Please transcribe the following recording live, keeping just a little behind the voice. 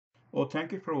Well,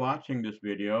 thank you for watching this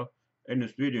video. In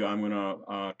this video, I'm going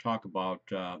to talk about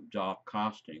job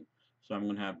costing. So I'm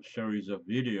going to have a series of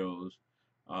videos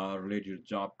related to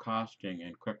job costing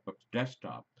in QuickBooks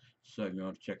Desktop. So if you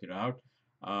want to check it out.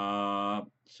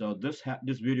 So this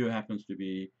video happens to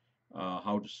be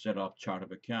how to set up chart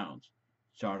of accounts.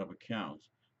 Chart of accounts.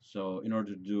 So in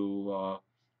order to do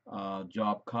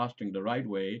job costing the right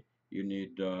way, you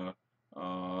need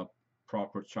uh,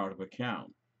 proper chart of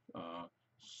account. Uh,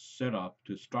 Set up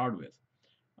to start with.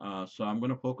 So I'm going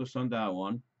to focus on that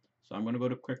one. So I'm going to go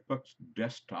to QuickBooks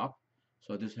Desktop.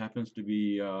 So this happens to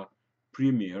be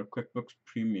Premier, QuickBooks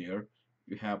Premier.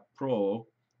 If you have Pro,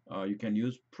 you can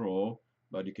use Pro,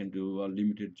 but you can do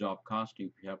limited job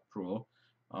costing if you have Pro.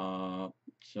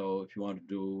 So if you want to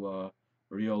do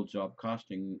real job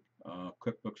costing,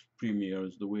 QuickBooks Premier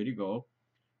is the way to go.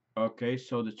 Okay,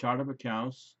 so the chart of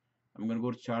accounts, I'm going to go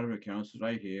to chart of accounts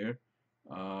right here.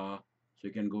 So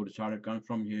you can go to chart account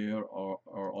from here or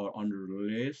under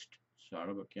list, chart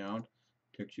of account,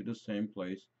 takes you to the same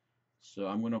place. So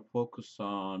I'm going to focus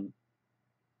on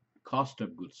cost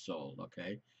of goods sold,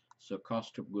 okay? So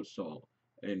cost of goods sold.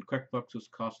 In QuickBooks, it's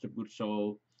cost of goods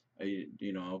sold. If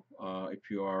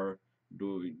you are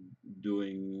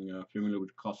doing familiar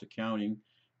with cost accounting,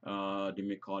 they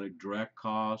may call it direct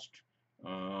cost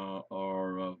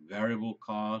or variable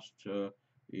cost. You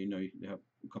have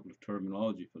a couple of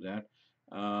terminology for that.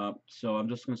 So I'm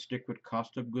just going to stick with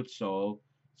cost of goods sold.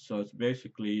 So it's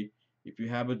basically if you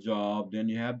have a job, then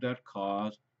you have that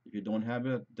cost. If you don't have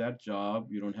that job,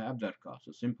 you don't have that cost.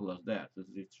 As simple as that.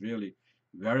 It's really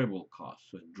variable cost,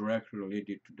 so it's directly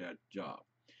related to that job.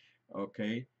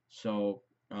 Okay, so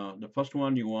the first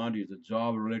one you want is a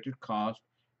job-related cost,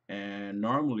 and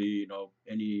normally,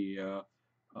 any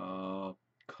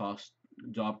cost,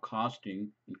 job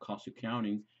costing and cost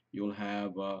accounting, you'll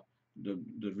have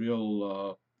the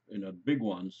real, big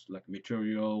ones like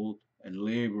material and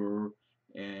labor,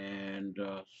 and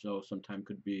so sometimes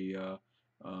could be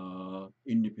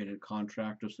independent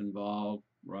contractors involved,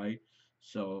 right?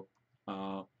 So,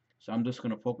 uh, so I'm just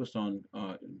going to focus on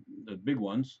the big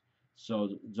ones. So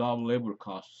job labor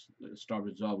costs. Let's start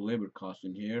with job labor costs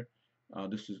in here.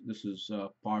 This is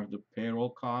part of the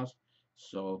payroll cost.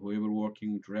 So whoever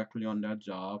working directly on that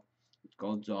job, it's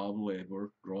called job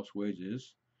labor, gross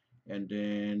wages, and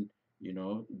then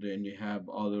you have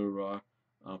other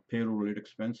payroll-related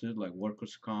expenses like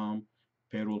workers' comp,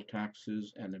 payroll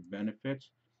taxes, and the benefits.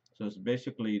 So it's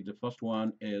basically the first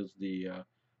one is the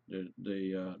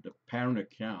parent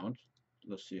account.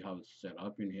 Let's see how it's set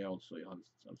up in here. I'll show you how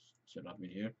it's set up in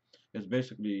here. It's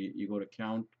basically you go to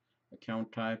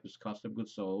account type is cost of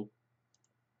goods sold.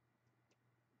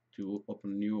 To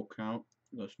open a new account,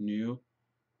 that's new,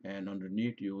 and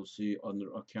underneath you will see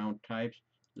under account types,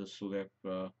 just select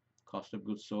cost of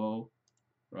goods sold,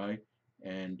 right?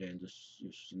 And then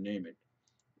just name it.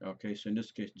 Okay, so in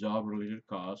this case, job related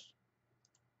cost,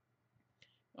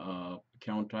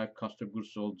 account type, cost of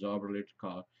goods sold, job related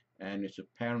cost, and it's a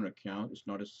parent account, it's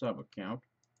not a sub account.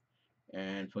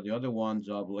 And for the other one,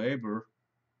 job labor,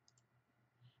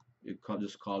 you can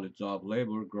just call it job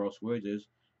labor, gross wages,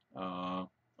 uh,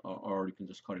 or you can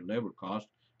just call it labor cost.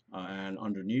 And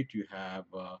underneath you have,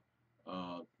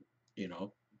 uh, you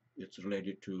know, it's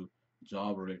related to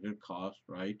job related cost,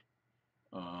 right?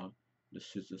 Uh,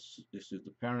 this is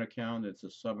the parent account, it's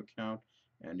a sub account,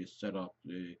 and you set up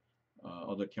the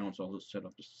other accounts also set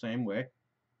up the same way,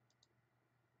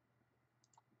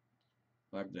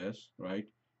 like this, right?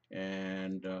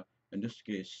 And in this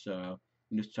case,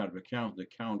 in this type of account, the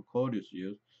account code is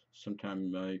used.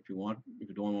 Sometimes, if you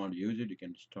don't want to use it, you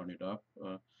can just turn it up.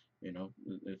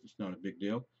 It's not a big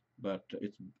deal, but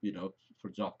it's for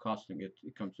job costing,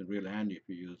 it comes in real handy if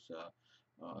you use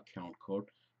account code.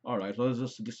 All right, so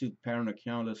this is parent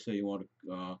account. Let's say you want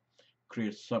to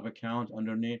create sub account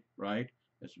underneath, right?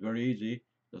 It's very easy.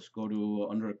 Just go to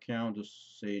under account,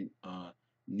 just say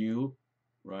new,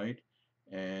 right?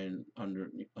 And under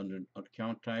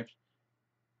account types,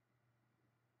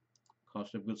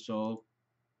 cost of goods sold.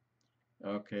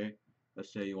 Okay,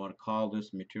 let's say you want to call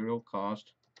this material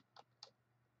cost,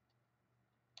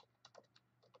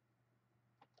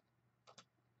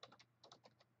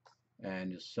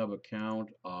 and the sub account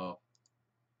of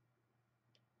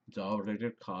job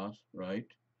related cost, right?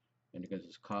 And you can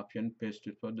just copy and paste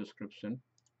it for description.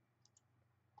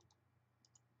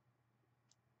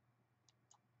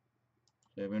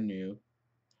 Save and new.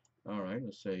 All right,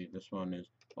 let's say this one is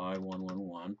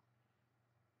 5111.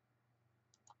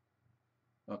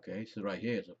 Okay, so right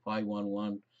here is a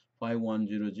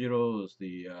 5100 is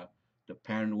the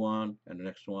parent one, and the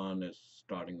next one is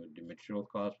starting with the material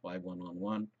cost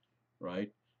 5111, right?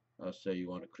 Say you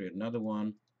want to create another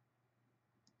one.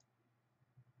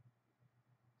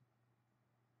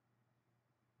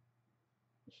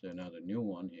 Let's say another new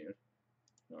one here.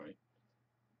 Sorry.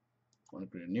 Want to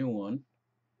create a new one.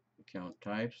 Account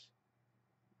types,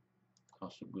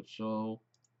 cost of goods sold,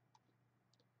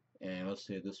 and let's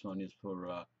say this one is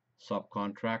for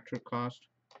subcontractor cost,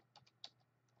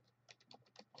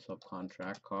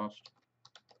 subcontract cost,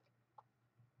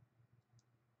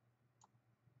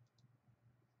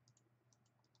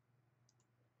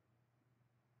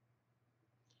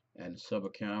 and sub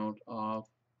account of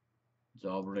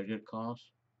job related costs.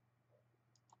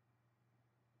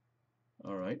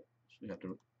 All right, so you have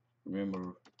to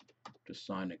remember to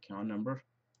assign account number.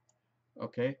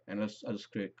 Okay, and I'm just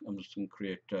gonna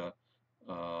create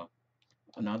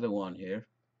another one here.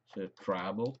 So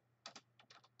travel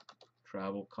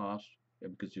cost, yeah,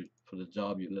 because for the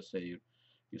job, let's say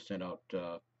you send out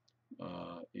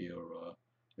your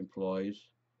employees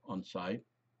on site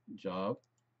job.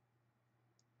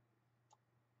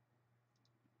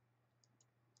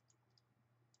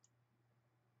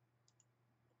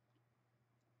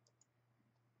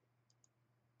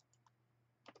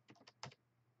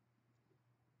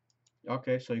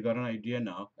 Okay, so you got an idea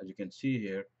now. As you can see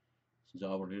here,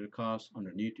 job related costs.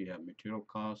 Underneath you have material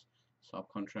costs,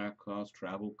 subcontract costs,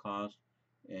 travel costs,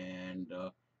 and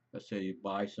let's say you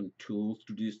buy some tools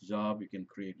to this job, you can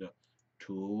create the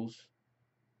tools.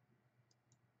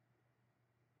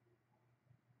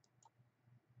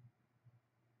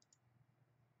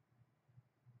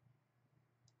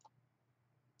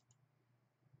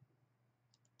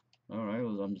 All right,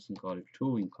 well, I'm just gonna call it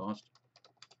tooling cost.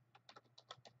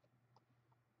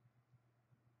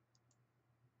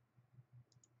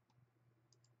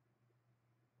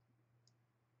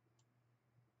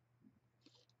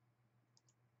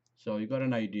 So you got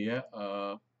an idea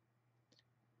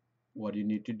what you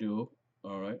need to do.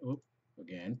 All right,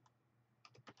 again.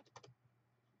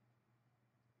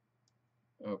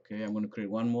 Okay, I'm going to create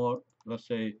one more. Let's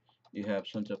say you have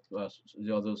some of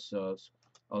the others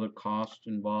other costs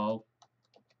involved,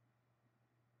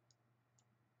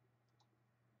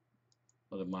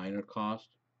 other minor cost.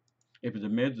 If it's a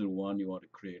major one, you want to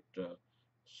create a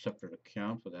separate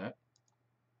account for that.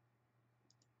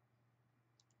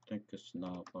 I think it's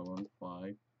now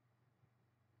 515.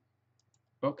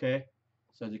 Okay,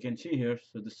 so as you can see here,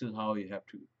 so this is how you have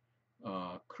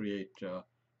to create uh,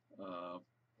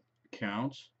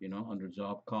 accounts, under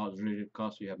job costs, related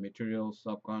costs, you have materials,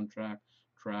 subcontract,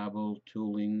 travel,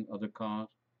 tooling, other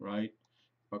costs, right?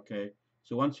 Okay,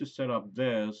 so once you set up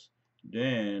this,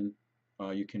 then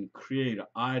you can create an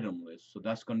item list. So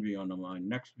that's going to be on my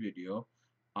next video,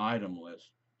 item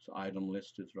list. So item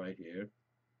list is right here,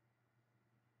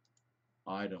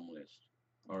 item list.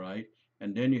 All right,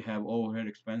 and then you have overhead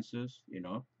expenses,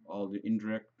 all the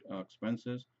indirect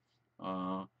expenses.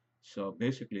 Uh, so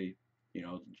basically,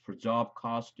 for job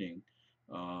costing,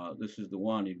 this is the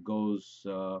one. It goes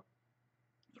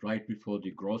right before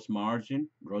the gross margin,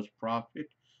 gross profit.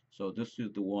 So this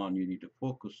is the one you need to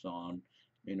focus on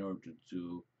in order to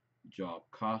do job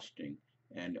costing.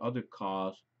 And other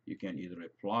costs, you can either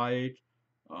apply it,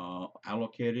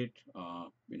 allocate it, a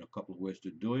couple of ways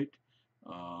to do it.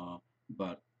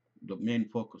 But the main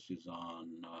focus is on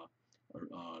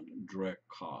direct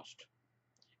cost.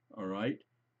 All right.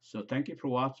 So thank you for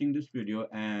watching this video,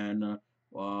 and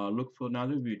look for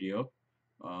another video.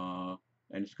 Uh,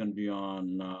 and it's going to be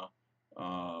on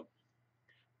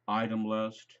item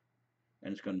list,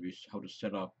 and it's going to be how to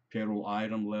set up payroll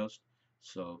item list.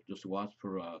 So just watch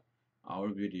for our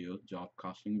videos, job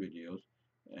costing videos.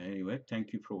 Anyway,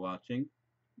 thank you for watching.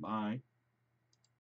 Bye.